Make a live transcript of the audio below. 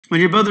My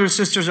dear brothers,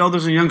 sisters,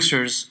 elders, and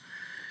youngsters,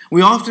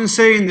 we often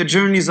say in the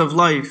journeys of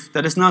life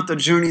that it's not the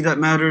journey that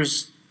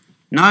matters,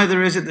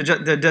 neither is it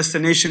the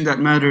destination that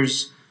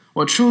matters.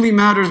 What truly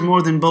matters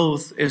more than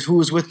both is who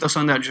is with us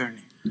on that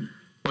journey.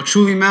 What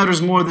truly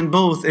matters more than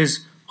both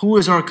is who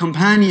is our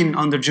companion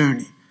on the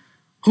journey,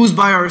 who's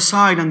by our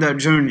side on that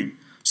journey.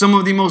 Some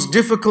of the most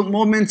difficult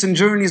moments and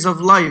journeys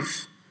of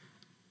life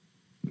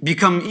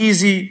become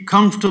easy,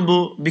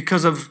 comfortable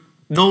because of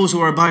those who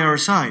are by our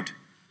side.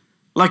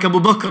 Like Abu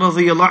Bakr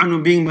radiyallahu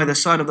anhu being by the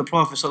side of the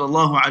Prophet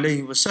sallallahu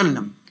alaihi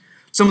wasallam.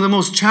 Some of the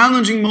most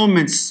challenging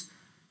moments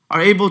are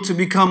able to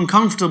become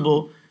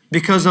comfortable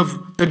because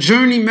of the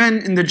journeymen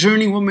and the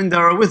journeywomen that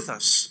are with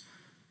us.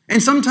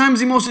 And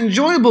sometimes the most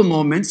enjoyable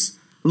moments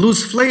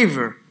lose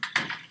flavor.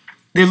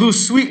 They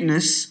lose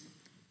sweetness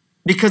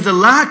because the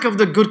lack of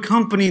the good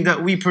company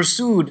that we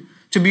pursued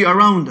to be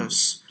around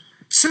us.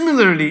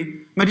 Similarly,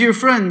 my dear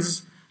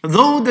friends,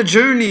 though the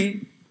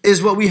journey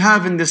is what we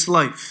have in this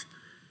life,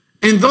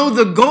 and though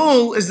the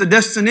goal is the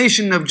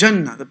destination of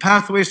Jannah, the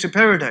pathways to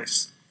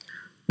paradise,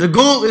 the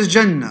goal is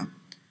Jannah.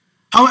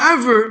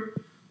 However,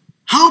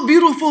 how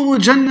beautiful will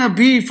Jannah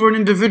be for an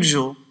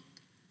individual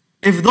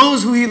if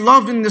those who he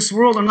loved in this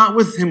world are not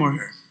with him or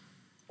her?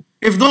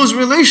 If those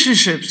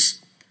relationships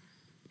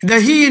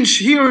that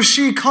he or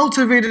she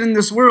cultivated in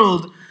this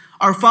world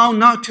are found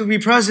not to be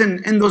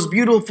present in those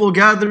beautiful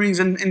gatherings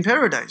in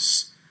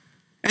paradise.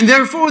 And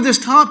therefore this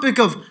topic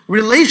of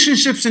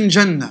relationships in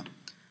Jannah,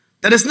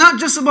 that it's not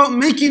just about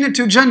making it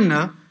to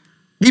Jannah,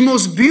 the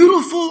most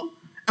beautiful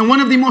and one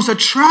of the most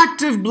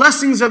attractive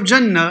blessings of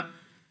Jannah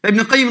that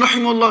Ibn Qayyim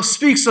rahimahullah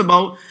speaks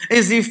about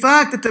is the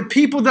fact that the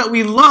people that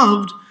we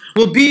loved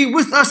will be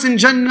with us in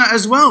Jannah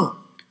as well.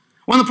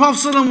 When the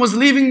Prophet ﷺ was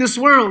leaving this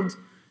world,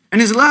 in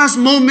his last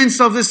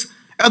moments of this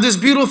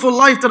beautiful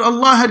life that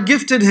Allah had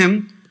gifted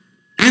him,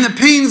 and the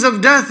pains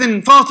of death,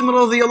 and Fatima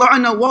radiyallahu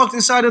anha walked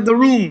inside of the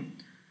room,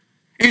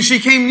 and she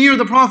came near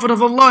the Prophet of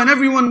Allah, and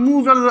everyone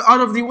moved out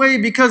of the way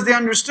because they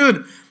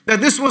understood that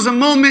this was a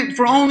moment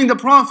for only the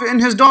Prophet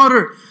and his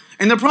daughter.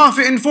 And the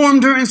Prophet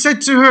informed her and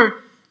said to her,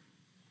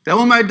 that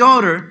was my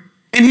daughter.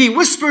 And he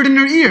whispered in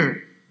her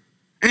ear,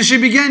 and she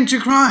began to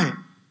cry.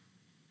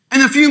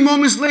 And a few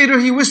moments later,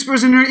 he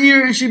whispers in her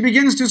ear, and she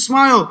begins to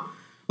smile.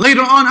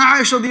 Later on,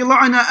 Aisha radiyallahu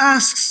anha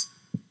asks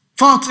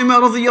Fatima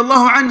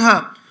radiyallahu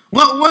anha,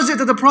 what was it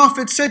that the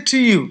Prophet said to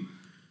you?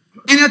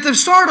 And at the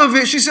start of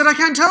it, she said, I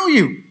can't tell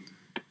you.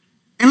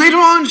 And later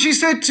on, she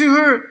said to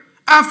her,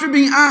 after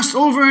being asked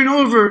over and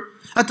over,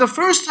 at the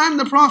first time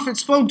the Prophet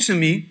spoke to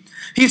me,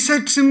 he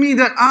said to me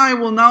that I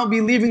will now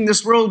be leaving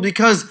this world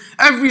because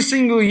every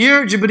single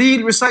year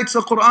Jibreel recites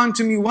the Quran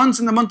to me once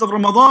in the month of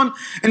Ramadan,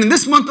 and in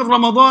this month of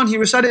Ramadan he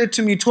recited it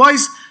to me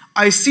twice.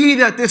 I see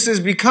that this is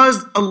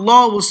because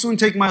Allah will soon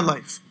take my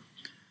life.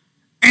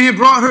 And it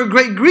brought her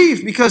great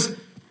grief because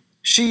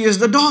she is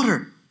the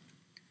daughter.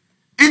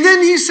 And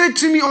then he said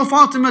to me, oh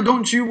Fatima,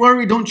 don't you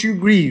worry, don't you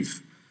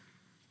grieve.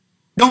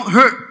 Don't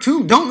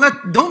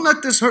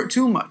let this hurt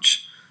too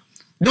much.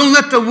 Don't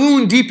let the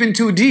wound deepen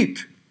too deep.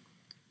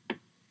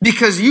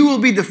 Because you will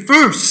be the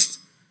first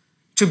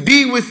to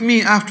be with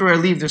me after I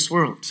leave this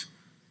world.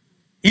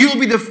 You will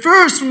be the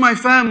first from my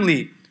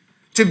family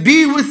to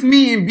be with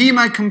me and be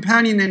my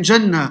companion in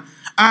Jannah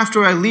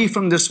after I leave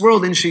from this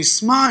world. And she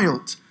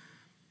smiled.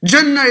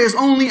 Jannah is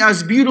only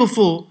as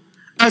beautiful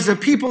as the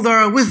people that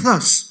are with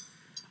us.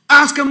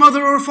 Ask a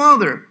mother or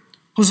father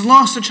who's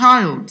lost a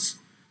child,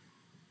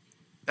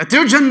 that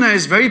their Jannah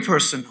is very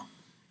personal.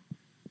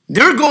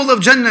 Their goal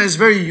of Jannah is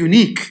very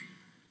unique.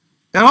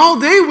 That all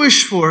they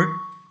wish for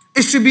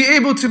is to be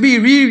able to be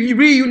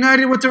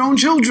reunited with their own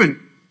children.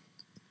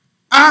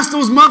 Ask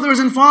those mothers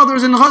and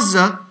fathers in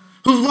Gaza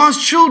who've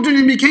lost children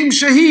and became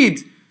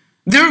shaheed.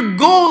 Their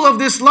goal of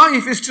this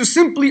life is to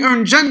simply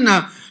earn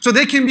Jannah so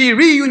they can be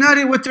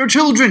reunited with their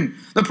children.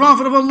 The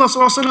Prophet of Allah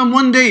ﷺ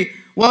one day,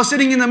 while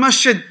sitting in the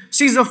masjid,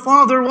 sees a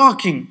father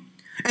walking.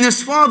 And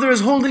his father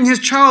is holding his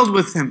child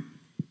with him.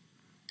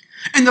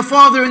 And the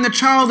father and the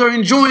child are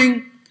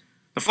enjoying.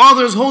 The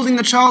father is holding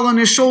the child on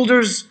his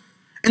shoulders.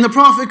 And the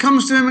Prophet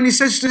comes to him and he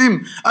says to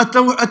him,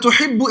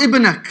 أَتُحِبُّ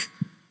إِبْنَكَ?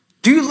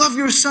 Do you love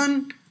your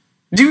son?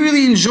 Do you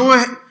really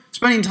enjoy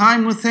spending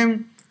time with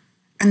him?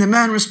 And the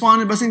man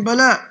responded by saying,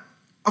 Bala,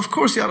 of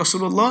course, Ya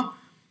Rasulullah.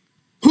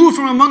 Who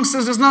from amongst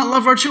us does not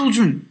love our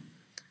children?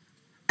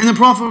 And the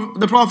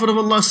Prophet of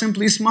Allah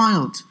simply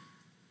smiled.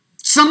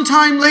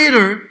 Sometime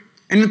later,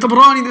 in the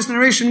Tabrani this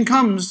narration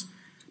comes,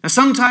 and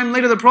sometime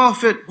later the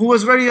Prophet, who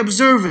was very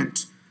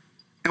observant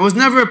and was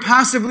never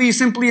passively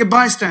simply a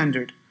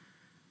bystander,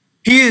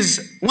 he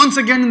is once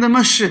again in the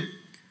masjid,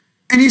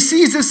 and he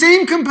sees the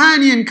same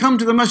companion come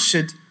to the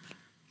masjid,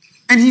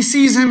 and he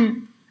sees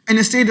him in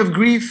a state of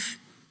grief,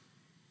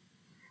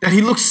 that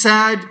he looks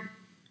sad,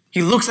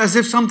 he looks as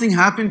if something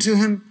happened to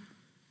him,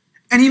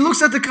 and he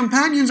looks at the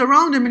companions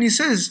around him and he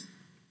says,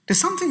 did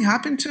something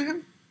happen to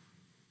him?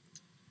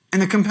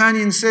 And the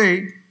companions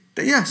say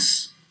that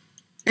yes,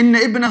 إِنَّ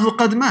إِبْنَهُ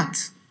قَدْ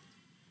مَاتَ,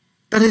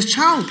 that his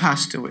child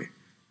passed away,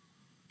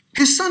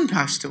 his son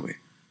passed away.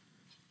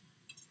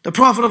 The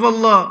Prophet of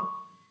Allah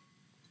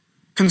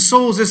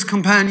consoles his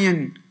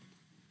companion,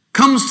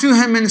 comes to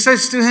him and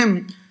says to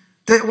him,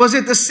 was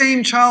it the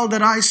same child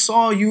that I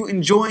saw you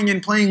enjoying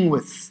and playing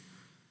with?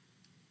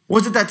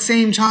 Was it that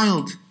same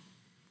child?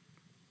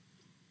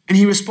 And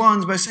he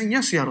responds by saying,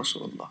 yes, Ya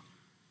Rasulullah.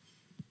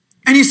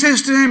 And he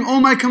says to him,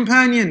 oh my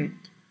companion,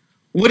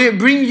 would it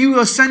bring you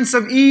a sense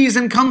of ease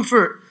and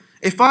comfort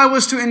if I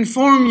was to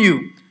inform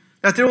you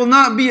that there will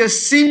not be a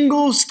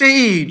single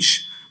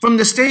stage from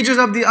the stages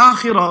of the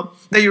akhirah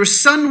that your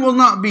son will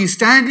not be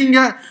standing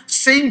at,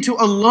 saying to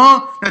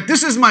Allah that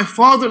this is my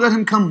father, let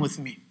him come with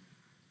me.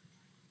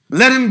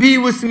 Let him be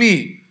with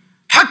me.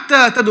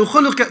 حَتَّى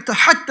تُدْخِلُكَ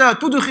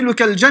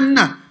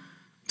الْجَنَّةِ,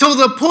 till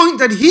the point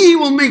that he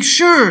will make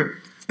sure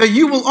that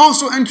you will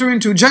also enter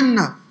into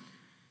Jannah.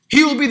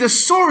 He will be the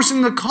source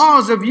and the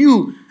cause of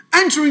you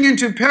entering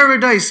into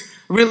paradise.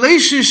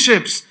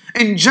 Relationships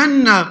in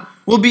Jannah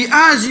will be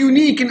as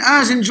unique and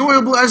as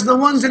enjoyable as the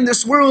ones in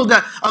this world,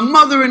 that a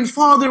mother and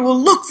father will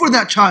look for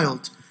that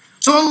child.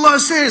 So Allah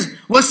says,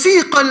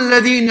 وَسِيقَ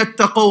الَّذِينَ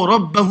اتَّقَوْا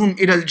رَبَّهُمْ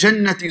إِلَى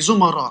الْجَنَّةِ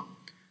زُمَرًا,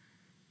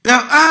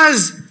 that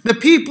as the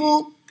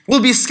people will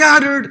be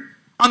scattered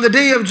on the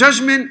day of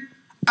judgment,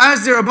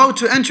 as they're about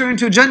to enter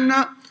into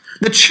Jannah,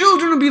 the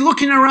children will be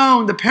looking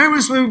around, the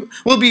parents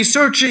will be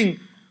searching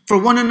for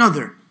one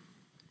another.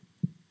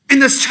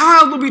 And this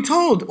child will be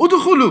told,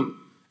 "Udkhulu,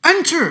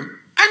 enter,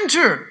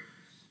 enter."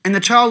 And the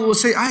child will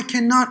say, I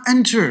cannot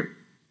enter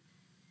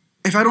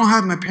if I don't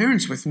have my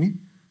parents with me.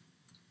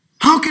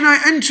 How can I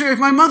enter if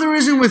my mother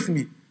isn't with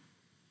me?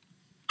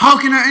 How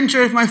can I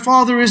enter if my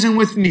father isn't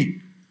with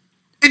me?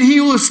 And he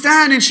will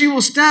stand and she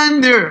will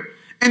stand there,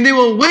 and they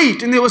will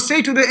wait, and they will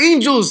say to the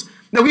angels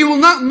that we will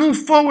not move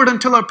forward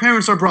until our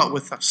parents are brought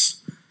with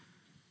us.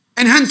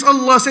 And hence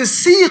Allah says,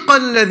 سِيقَ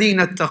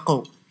الَّذِينَ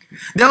اتَّقَوْا,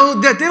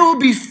 that they will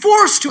be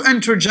forced to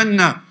enter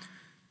Jannah.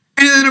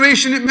 And in the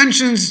narration it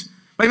mentions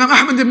by Imam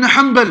Ahmad ibn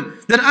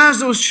Hanbal that as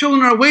those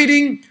children are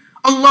waiting,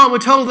 Allah will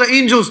tell the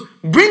angels,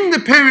 bring the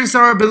parents that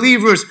are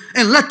believers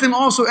and let them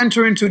also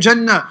enter into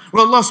Jannah.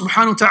 Where Allah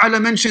subhanahu wa ta'ala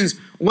mentions,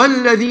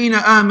 وَالَّذِينَ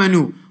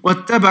آمَنُوا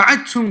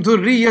وَاتَّبَعَتْهُمْ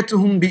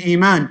ذُرِّيَّتُهُمْ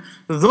بِإِيمَانٍ,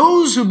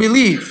 those who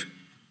believe.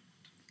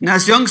 And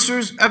as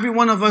youngsters, every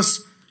one of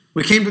us,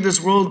 we came to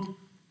this world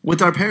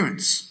with our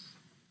parents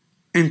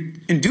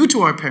and due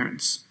to our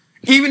parents.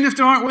 Even if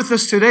they aren't with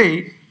us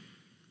today,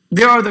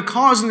 they are the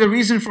cause and the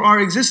reason for our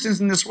existence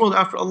in this world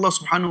after Allah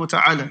subhanahu wa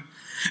ta'ala.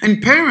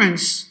 And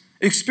parents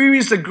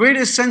experience the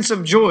greatest sense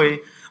of joy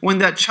when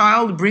that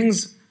child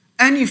brings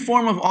any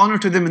form of honor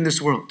to them in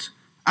this world.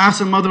 Ask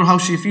a mother how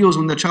she feels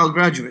when the child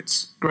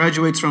graduates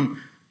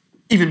from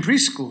even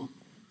preschool,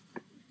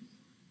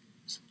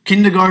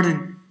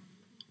 kindergarten.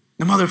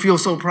 The mother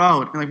feels so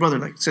proud. And like, brother,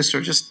 like, sister,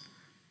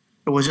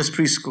 it was just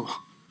preschool.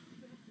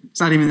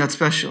 It's not even that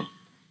special.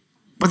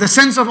 But the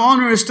sense of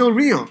honor is still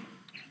real.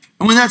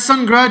 And when that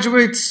son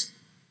graduates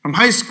from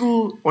high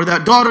school, or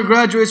that daughter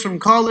graduates from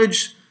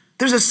college,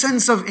 there's a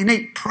sense of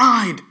innate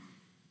pride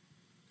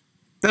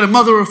that a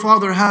mother or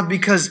father have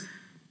because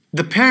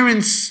the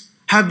parents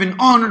have been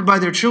honored by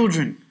their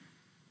children.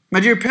 My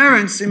dear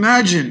parents,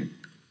 imagine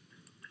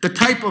the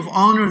type of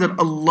honor that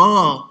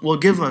Allah will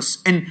give us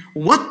and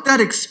what that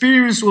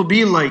experience will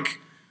be like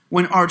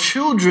when our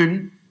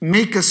children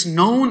make us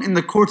known in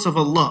the courts of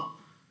Allah.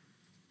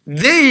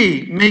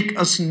 They make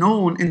us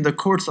known in the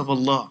courts of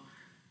Allah.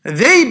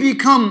 They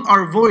become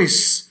our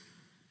voice,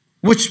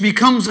 which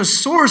becomes a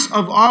source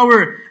of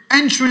our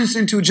entrance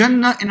into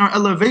Jannah and our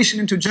elevation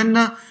into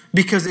Jannah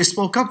because they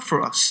spoke up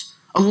for us.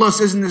 Allah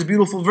says in this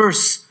beautiful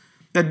verse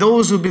that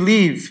those who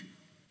believe,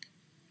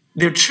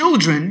 their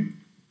children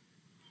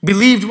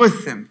believed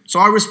with them. So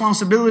our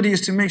responsibility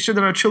is to make sure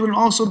that our children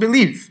also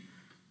believe,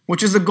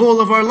 which is the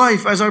goal of our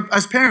life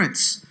as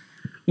parents.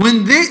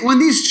 When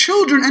these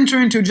children enter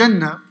into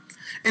Jannah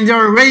and they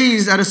are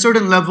raised at a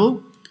certain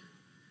level,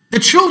 the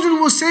children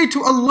will say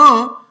to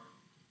Allah,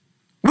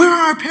 where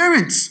are our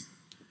parents?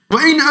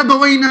 وَأَيْنَ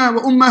أَبَوَيْنَا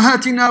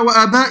وَأُمَّهَاتِنَا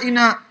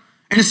وَآبَائِنَا.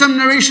 And in some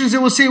narrations they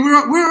will say, where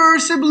are our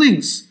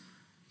siblings?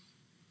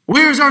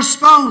 Where is our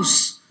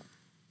spouse?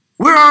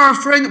 Where are our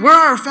friends? Where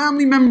are our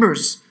family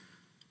members?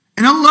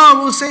 And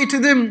Allah will say to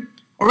them,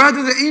 or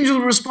rather the angel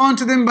will respond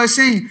to them by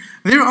saying,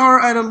 they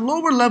are at a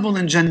lower level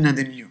in Jannah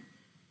than you.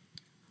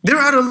 They're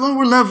at a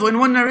lower level. In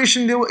one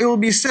narration it will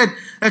be said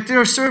that they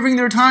are serving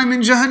their time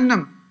in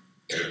Jahannam.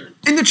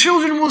 And the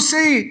children will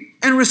say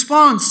in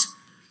response,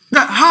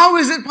 that how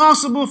is it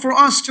possible for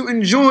us to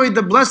enjoy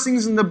the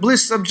blessings and the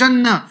bliss of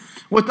Jannah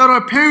without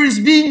our parents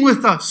being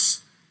with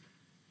us?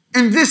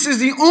 And this is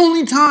the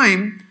only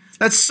time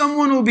that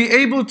someone will be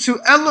able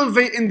to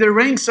elevate in the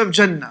ranks of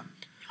Jannah.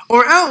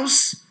 Or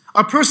else,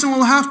 a person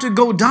will have to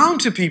go down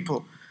to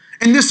people.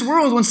 In this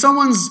world, when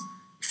someone's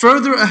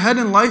further ahead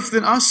in life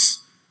than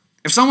us,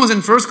 if someone's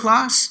in first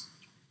class,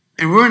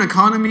 and we're in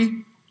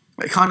economy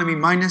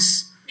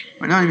minus,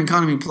 or not even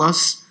economy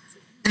plus,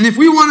 and if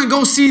we want to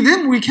go see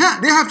them, we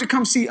can't. They have to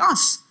come see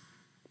us.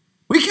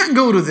 We can't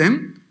go to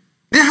them.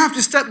 They have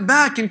to step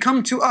back and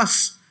come to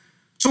us.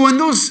 So when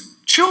those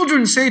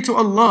children say to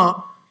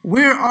Allah,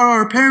 where are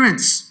our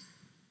parents?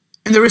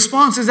 And the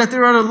response is that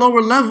they're at a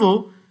lower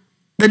level.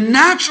 The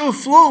natural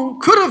flow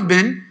could have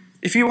been,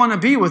 if you want to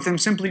be with them,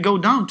 simply go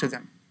down to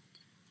them.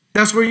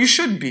 That's where you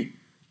should be.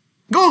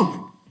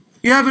 Go.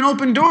 You have an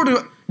open door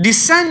to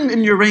descend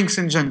in your ranks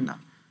in Jannah.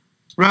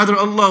 Rather,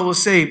 Allah will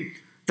say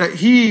that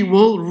He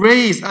will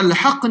raise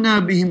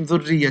أَلْحَقْنَا بِهِمْ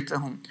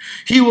ذُرِّيَّتَهُمْ.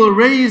 He will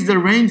raise the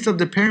ranks of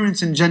the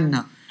parents in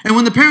Jannah. And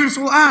when the parents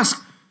will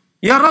ask,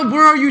 Ya Rabb,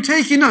 where are you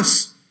taking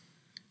us?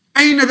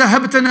 أَيْنَ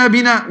ذَهَبْتَنَا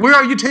بِنَا? Where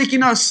are you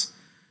taking us?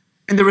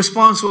 And the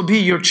response will be,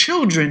 your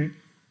children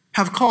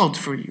have called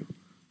for you.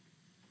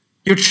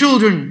 Your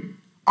children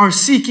are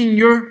seeking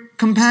your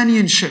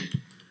companionship.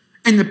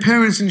 And the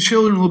parents and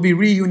children will be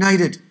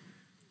reunited.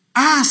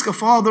 Ask a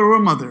father or a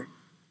mother,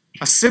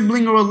 a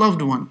sibling or a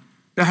loved one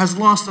that has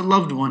lost a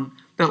loved one,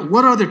 that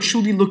what are they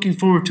truly looking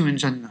forward to in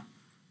Jannah?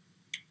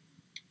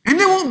 And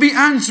they won't be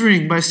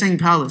answering by saying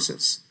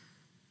palaces.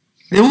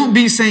 They won't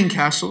be saying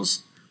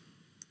castles.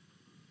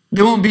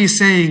 They won't be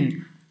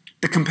saying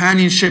the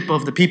companionship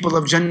of the people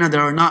of Jannah that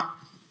are not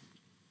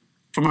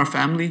from our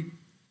family.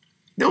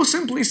 They'll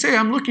simply say,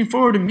 I'm looking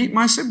forward to meet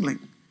my sibling,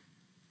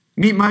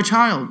 meet my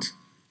child,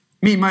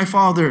 meet my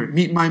father,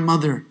 meet my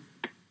mother.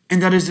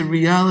 And that is the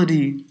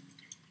reality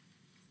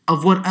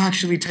of what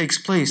actually takes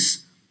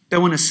place.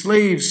 That when a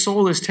slave's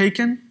soul is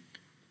taken,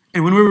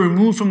 and when we're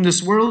removed from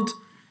this world,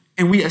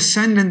 and we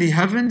ascend in the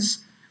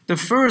heavens, the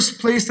first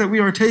place that we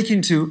are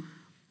taken to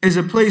is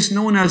a place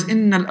known as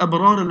Innal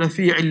Abrar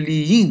Lafi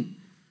Illiyin.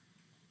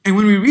 And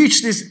when we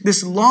reach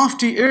this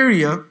lofty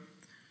area,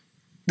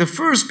 the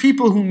first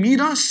people who meet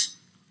us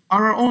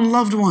are our own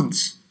loved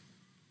ones.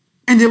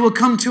 And they will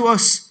come to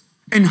us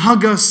and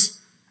hug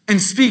us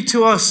and speak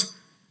to us.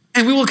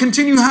 And we will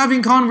continue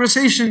having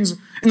conversations.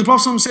 And the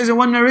Prophet says in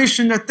one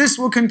narration that this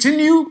will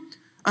continue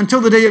until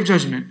the Day of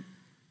Judgment.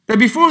 That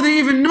before they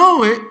even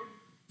know it,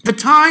 the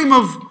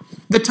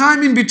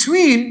time in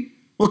between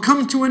will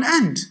come to an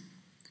end.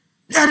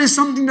 That is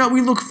something that we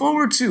look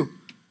forward to.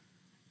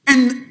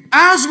 And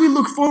as we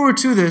look forward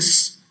to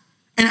this,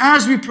 and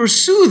as we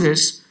pursue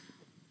this,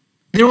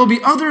 there will be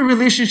other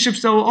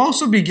relationships that will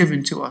also be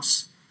given to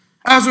us.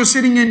 As we're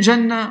sitting in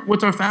Jannah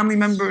with our family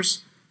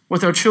members,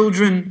 with our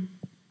children,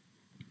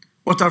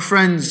 with our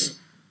friends,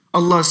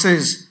 Allah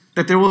says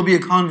that there will be a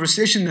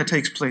conversation that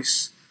takes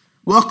place.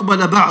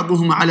 وَأَقْبَلَ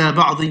بَعْضُهُمْ عَلَى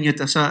بَعْضٍ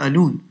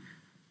يَتَسَاءَلُونَ.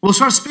 We'll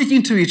start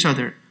speaking to each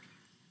other.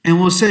 And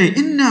we'll say,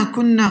 إِنَّا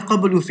كُنَّا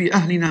قَبْلُ فِي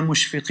أَهْلِنَا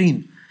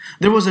مُشْفِقِينَ.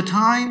 There was a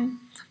time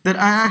that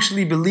I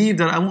actually believed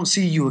that I won't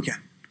see you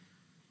again.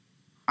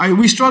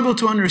 We struggle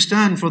to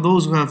understand for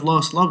those who have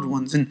lost loved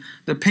ones, and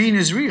the pain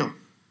is real.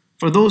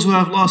 For those who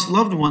have lost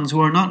loved ones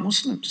who are not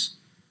Muslims.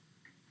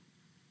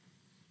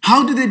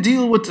 How do they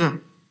deal with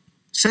the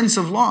sense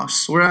of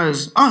loss?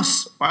 Whereas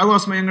I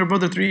lost my younger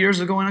brother 3 years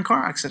ago in a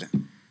car accident.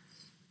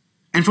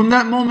 And from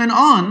that moment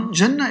on,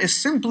 Jannah is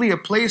simply a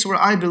place where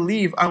I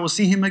believe I will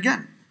see him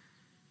again.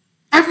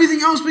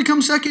 Everything else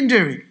becomes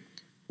secondary.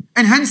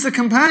 And hence the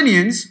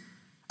companions,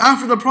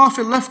 after the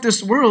Prophet left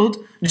this world,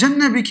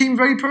 Jannah became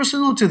very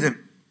personal to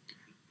them.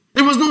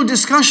 There was no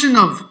discussion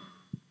of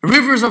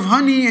rivers of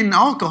honey and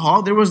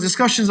alcohol. There was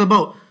discussions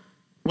about,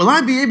 will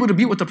I be able to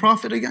be with the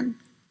Prophet again?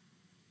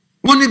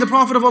 One day the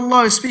Prophet of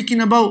Allah is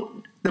speaking about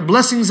the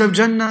blessings of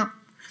Jannah,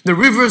 the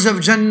rivers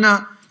of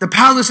Jannah, the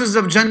palaces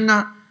of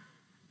Jannah.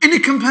 And a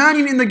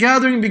companion in the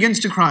gathering begins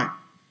to cry.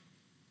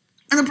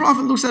 And the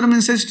Prophet looks at him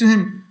and says to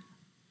him,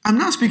 I'm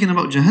not speaking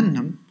about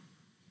Jahannam.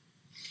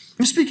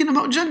 I'm speaking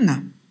about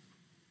Jannah.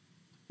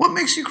 What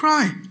makes you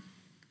cry?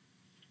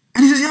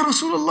 And he says, Ya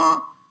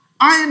Rasulullah,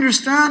 I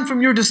understand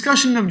from your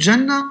discussion of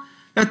Jannah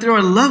that there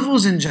are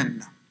levels in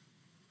Jannah.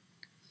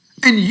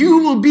 And you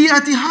will be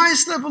at the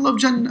highest level of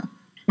Jannah.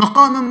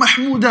 مَقَامًا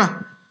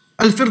مَحْمُودًا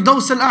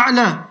الْفِرْدَوْسَ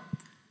الْأَعْلَى.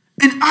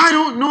 And I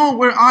don't know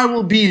where I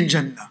will be in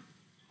Jannah.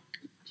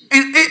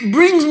 And it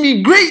brings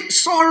me great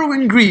sorrow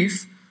and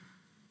grief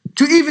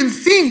to even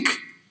think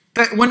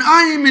that when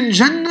I am in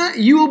Jannah,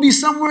 you will be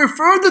somewhere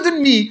further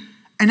than me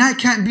and I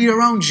can't be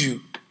around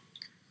you.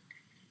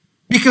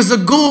 Because the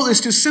goal is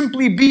to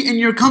simply be in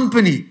your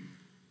company.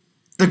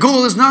 The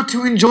goal is not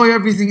to enjoy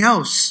everything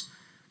else.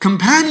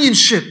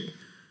 Companionship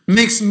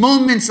makes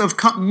moments of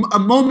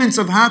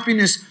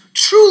happiness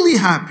truly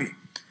happy.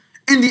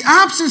 And the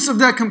absence of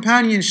that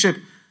companionship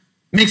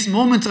makes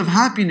moments of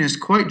happiness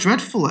quite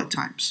dreadful at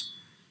times.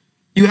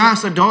 You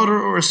ask a daughter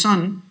or a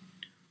son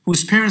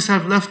whose parents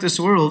have left this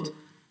world,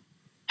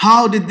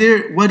 how did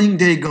their wedding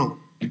day go?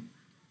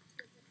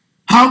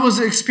 How was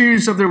the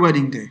experience of their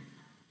wedding day?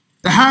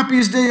 The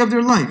happiest day of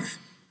their life.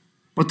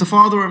 But the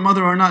father or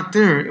mother are not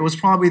there. It was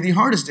probably the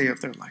hardest day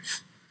of their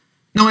life.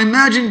 Now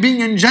imagine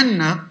being in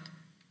Jannah,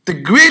 the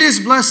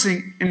greatest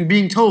blessing in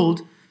being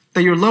told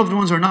that your loved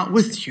ones are not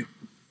with you.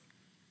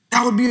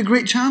 That would be a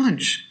great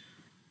challenge.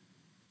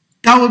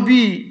 That would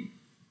be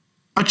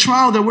a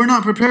trial that we're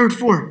not prepared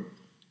for.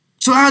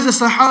 So as the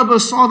Sahaba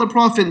saw the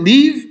Prophet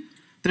leave,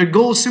 their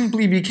goal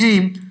simply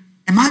became,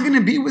 am I going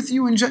to be with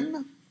you in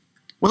Jannah?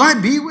 Will I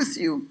be with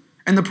you?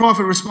 And the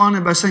Prophet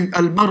responded by saying,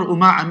 Al-mar'u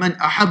ma'a man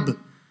ahab.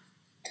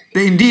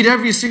 That indeed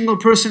every single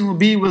person will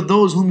be with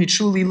those whom he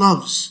truly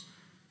loves.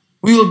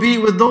 We will be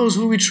with those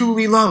who we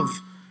truly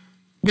love.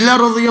 Bilal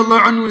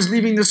radiallahu anhu is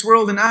leaving this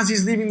world, and as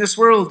he's leaving this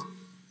world,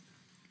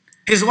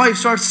 his wife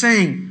starts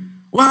saying,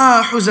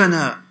 "Wa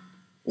huzana,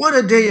 what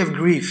a day of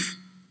grief,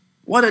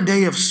 what a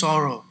day of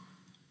sorrow."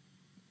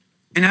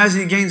 And as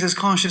he gains his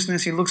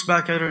consciousness, he looks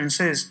back at her and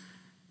says,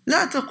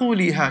 "La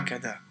taquli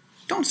hakada."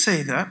 Don't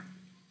say that.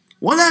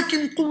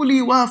 وَلَكِنْ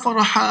قُولِي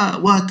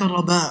وَفَرَحَا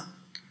وَتَرَبَا.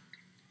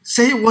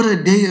 Say, what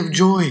a day of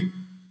joy.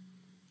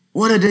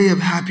 What a day of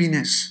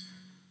happiness.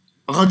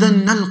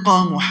 غَدًا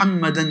نَلْقَى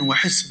مُحَمَّدًا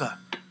وَحِسْبًا.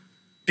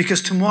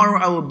 Because tomorrow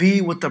I will be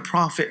with the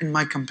Prophet and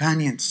my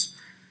companions.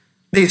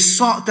 They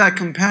sought that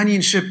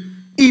companionship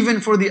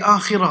even for the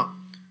akhirah.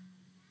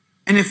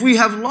 And if we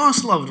have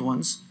lost loved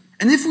ones,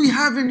 and if we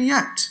haven't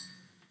yet,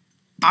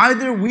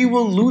 either we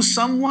will lose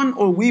someone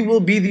or we will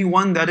be the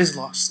one that is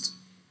lost.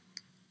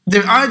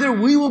 Either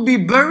we will be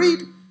buried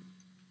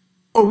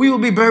or we will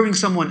be burying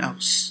someone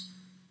else.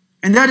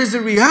 And that is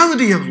the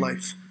reality of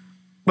life.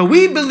 But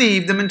we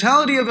believe, the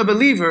mentality of a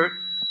believer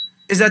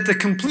is that the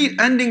complete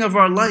ending of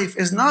our life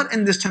is not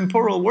in this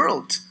temporal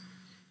world.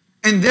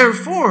 And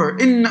therefore,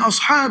 إِنَّ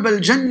أَصْحَابَ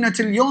الْجَنَّةِ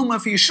الْيَوْمَ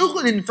فِي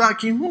شُغْلٍ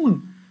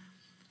فَاكِهُونَ.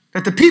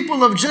 That the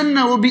people of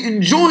Jannah will be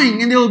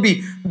enjoying and they will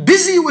be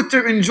busy with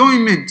their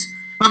enjoyment.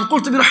 Imam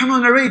Qurtubi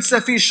rahimahullah narrates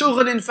that فِي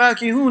شُغْلٍ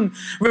فَاكِهُونَ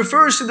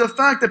refers to the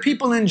fact that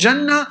people in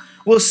Jannah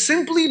will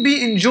simply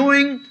be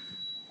enjoying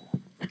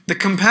the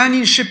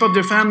companionship of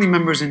their family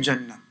members in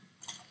Jannah.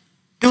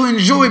 They'll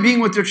enjoy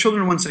being with their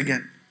children once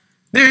again.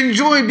 They'll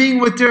enjoy being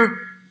with their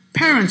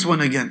parents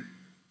once again.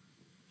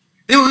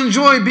 They'll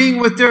enjoy being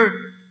with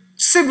their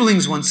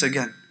siblings once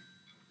again.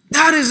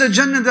 That is a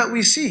Jannah that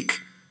we seek.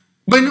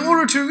 But in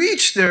order to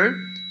reach there,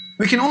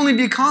 we can only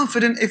be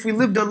confident if we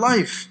lived a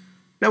life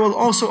that will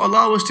also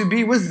allow us to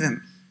be with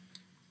them.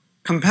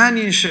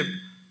 Companionship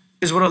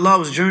is what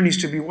allows journeys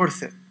to be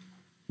worth it.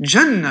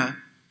 Jannah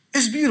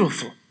is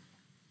beautiful.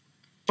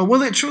 But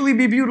will it truly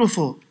be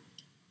beautiful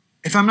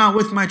if I'm not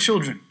with my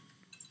children?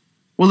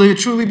 Will it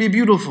truly be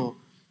beautiful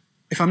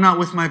if I'm not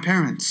with my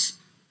parents?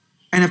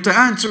 And if the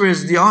answer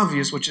is the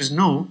obvious, which is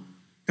no,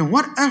 then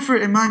what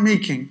effort am I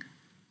making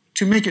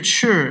to make it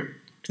sure,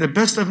 to the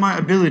best of my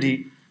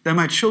ability, that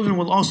my children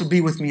will also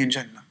be with me in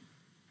Jannah?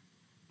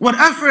 What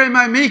effort am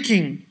I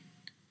making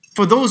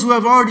for those who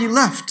have already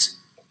left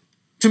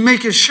to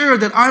make it sure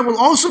that I will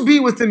also be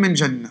with them in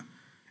Jannah?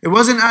 It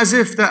wasn't as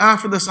if that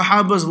after the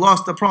Sahabas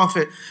lost the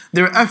Prophet,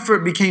 their effort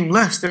became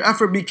less, their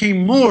effort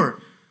became more,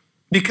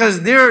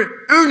 because their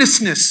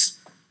earnestness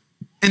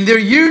and their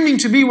yearning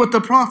to be with the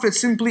Prophet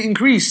simply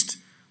increased.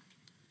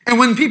 And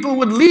when people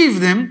would leave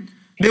them,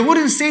 they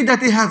wouldn't say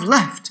that they have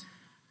left.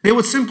 They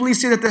would simply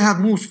say that they have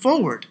moved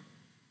forward.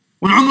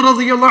 When Umar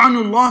radiallahu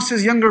anhu lost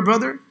his younger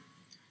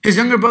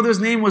brother's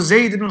name was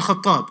Zayd ibn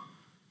Khateeb.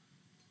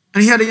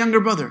 And he had a younger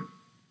brother.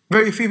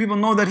 Very few people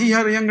know that he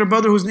had a younger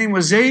brother whose name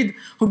was Zayd,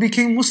 who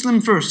became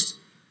Muslim first.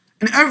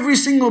 In every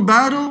single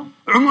battle,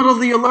 Umar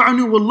radiallahu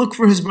anhu would look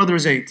for his brother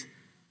Zayd.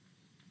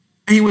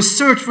 And he would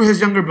search for his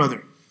younger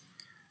brother.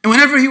 And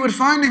whenever he would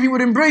find him, he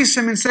would embrace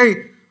him and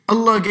say,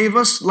 Allah gave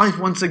us life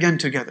once again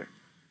together.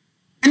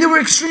 And they were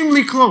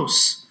extremely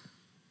close.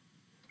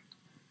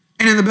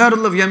 And in the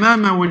battle of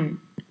Yamama, when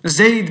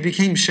Zayd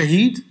became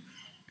shaheed,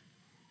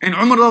 and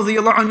Umar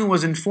radiallahu anhu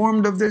was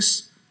informed of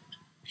this,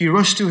 he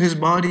rushed to his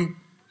body,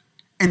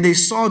 and they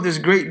saw this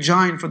great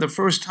giant for the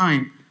first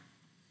time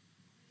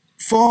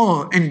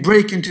fall and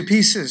break into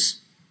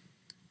pieces.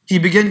 He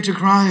began to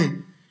cry.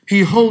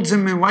 He holds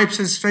him and wipes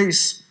his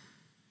face,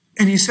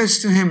 and he says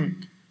to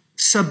him,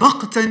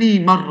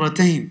 "Sabaqtani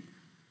marratayn,"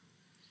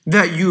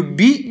 that you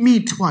beat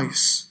me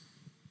twice.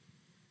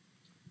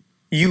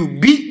 You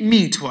beat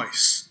me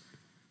twice.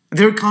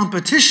 Their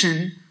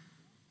competition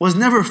was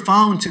never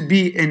found to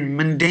be in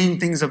mundane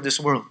things of this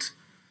world.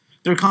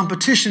 Their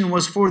competition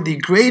was for the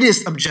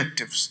greatest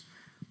objectives.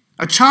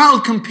 A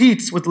child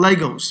competes with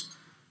Legos.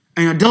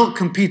 An adult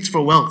competes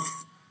for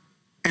wealth.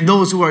 And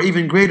those who are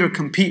even greater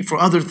compete for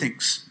other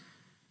things.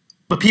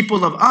 But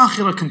people of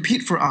akhirah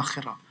compete for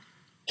akhirah.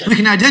 We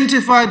can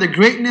identify the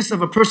greatness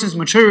of a person's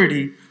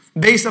maturity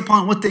based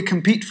upon what they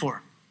compete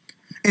for.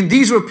 And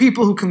these were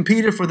people who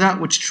competed for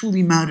that which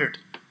truly mattered.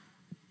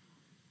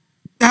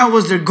 That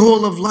was their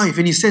goal of life.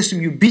 And he says to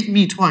him, you beat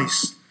me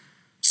twice.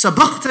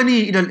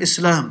 Sabaqtani ila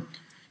al-Islam.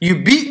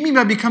 You beat me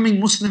by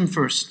becoming Muslim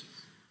first.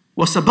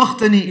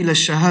 وَسَبَقْتَنِي إِلَى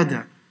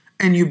الشَّهَادَةِ.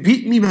 And you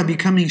beat me by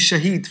becoming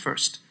shaheed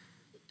first.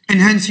 And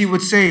hence he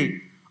would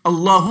say,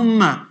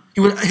 Allahumma,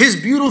 his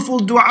beautiful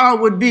dua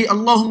would be,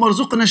 Allahumma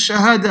arzuqna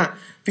ash-shahada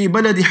fi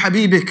baladi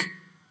habibik.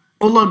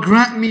 Allah,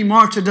 grant me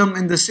martyrdom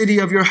in the city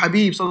of your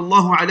Habib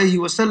sallallahu alayhi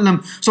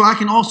wasallam, so I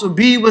can also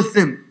be with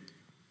them.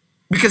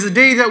 Because the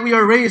day that we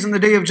are raised on the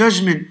day of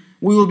judgment,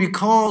 we will be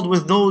called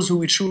with those who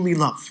we truly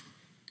love.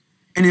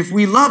 And if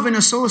we love and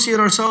associate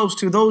ourselves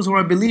to those who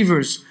are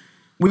believers,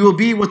 we will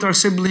be with our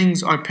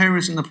siblings, our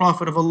parents, and the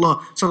Prophet of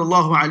Allah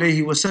sallallahu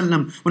alayhi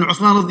wasallam. When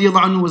Uthman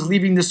radiallahu anhu was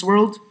leaving this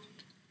world,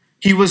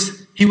 he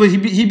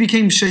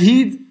became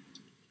shaheed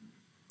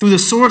through the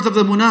swords of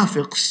the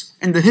munafiqs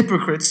and the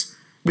hypocrites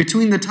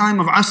between the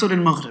time of Asr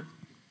and Maghrib.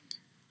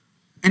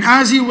 And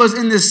as he was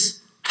in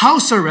this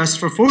house arrest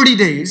for 40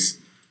 days,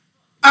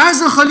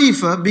 as a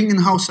Khalifa being in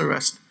house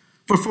arrest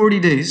for 40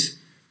 days,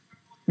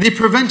 they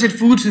prevented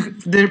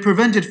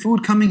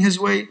food coming his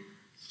way.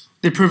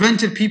 They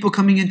prevented people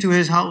coming into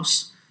his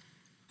house.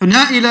 So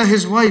Na'ilah,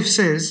 his wife,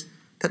 says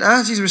that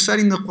as he's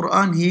reciting the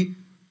Quran, he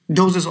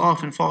dozes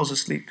off and falls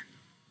asleep.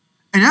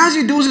 And as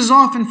he dozes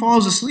off and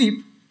falls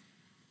asleep,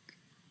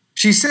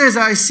 she says,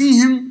 I see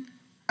him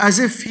as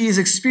if he is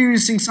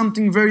experiencing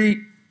something very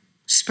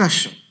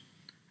special.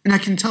 And I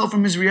can tell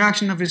from his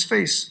reaction of his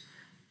face.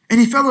 And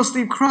he fell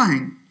asleep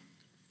crying.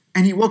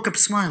 And he woke up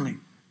smiling.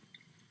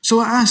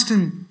 So I asked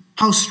him,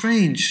 how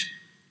strange.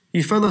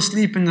 You fell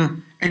asleep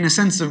in a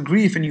sense of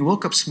grief and you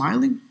woke up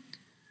smiling?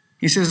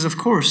 He says, of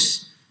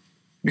course.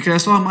 Because I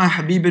saw my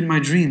Habib in my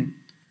dream.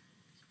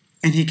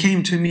 And he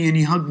came to me and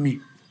he hugged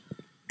me.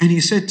 And he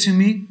said to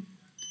me,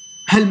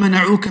 هَلْ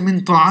مَنَعُوكَ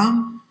مِنْ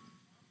طَعَامٍ?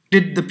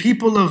 Did the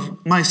people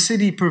of my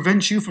city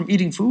prevent you from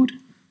eating food?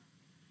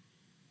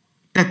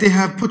 That they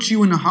have put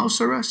you in a house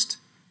arrest?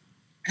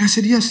 And I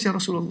said, yes, Ya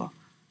Rasulullah.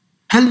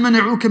 هَلْ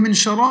مَنَعُوكَ مِنْ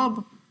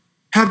شَرَابٍ?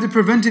 Have they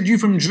prevented you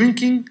from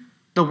drinking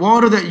the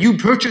water that you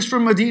purchased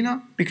from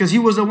Medina? Because he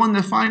was the one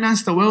that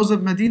financed the wells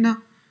of Medina.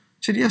 I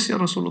said, yes, Ya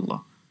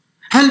Rasulullah.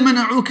 هَلْ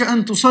مَنَعُوكَ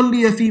أَن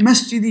تُصَلِّيَ فِي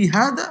مَسْجِدِي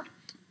هَذَا?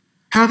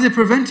 Have they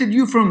prevented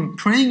you from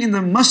praying in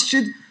the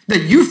masjid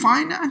that you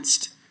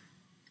financed?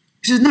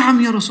 He says,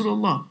 نعم Ya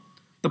Rasulullah.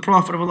 The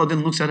Prophet of Allah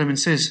then looks at him and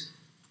says,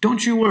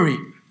 don't you worry.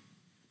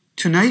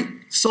 Tonight,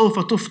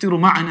 سوف تفطر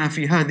معنا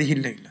في هذه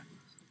الليلة.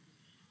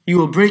 You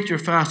will break your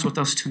fast with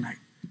us tonight.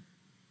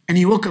 And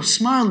he woke up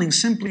smiling,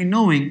 simply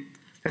knowing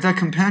that that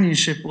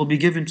companionship will be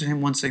given to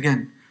him once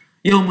again.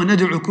 يوم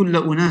ندعو كل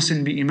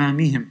أناس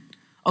بإمامهم.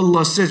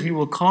 Allah says, you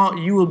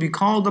will be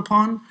called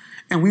upon,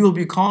 and we will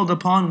be called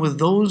upon with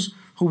those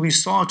who we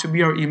saw to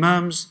be our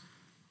imams,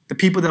 the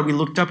people that we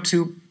looked up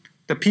to,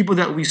 the people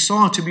that we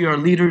saw to be our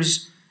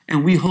leaders,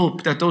 and we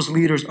hope that those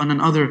leaders are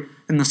none other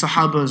than the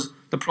Sahabas,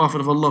 the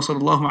Prophet of Allah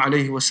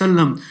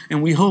ﷺ,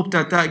 and we hope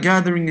that that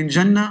gathering in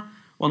Jannah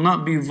will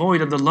not be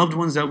void of the loved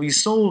ones that we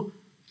so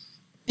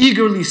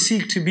eagerly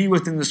seek to be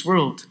with in this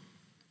world.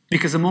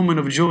 Because a moment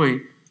of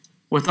joy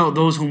without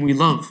those whom we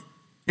love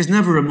is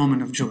never a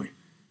moment of joy.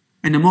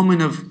 And a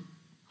moment of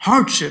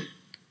hardship,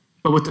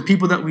 but with the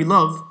people that we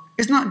love,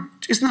 it's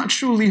not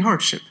truly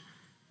hardship,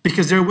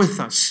 because they're with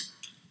us.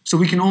 So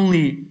we can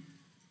only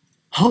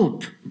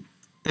hope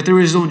that there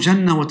is no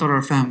Jannah without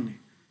our family.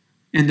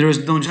 And there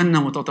is no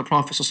Jannah without the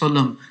Prophet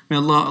ﷺ. May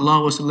Allah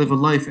allow us to live a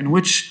life in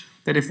which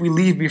that if we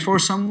leave before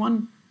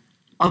someone,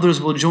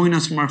 others will join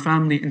us from our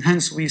family. And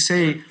hence we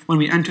say, when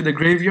we enter the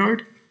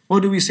graveyard,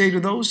 what do we say to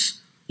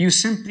those? You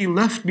simply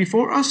left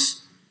before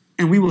us,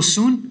 and we will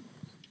soon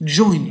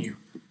join you.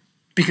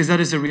 Because that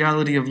is the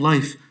reality of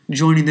life,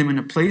 joining them in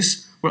a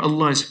place where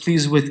Allah is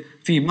pleased with,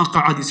 في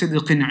مقعد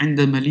صدق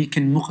عند مليك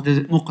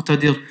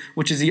مقتدر,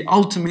 which is the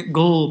ultimate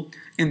goal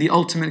and the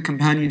ultimate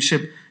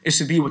companionship, is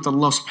to be with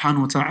Allah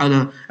subhanahu wa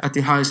ta'ala at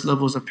the highest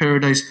levels of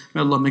paradise. May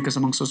Allah make us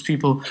amongst those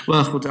people.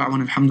 Wa akhiru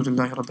da'wana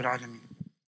alhamdulillahi rabbil alameen.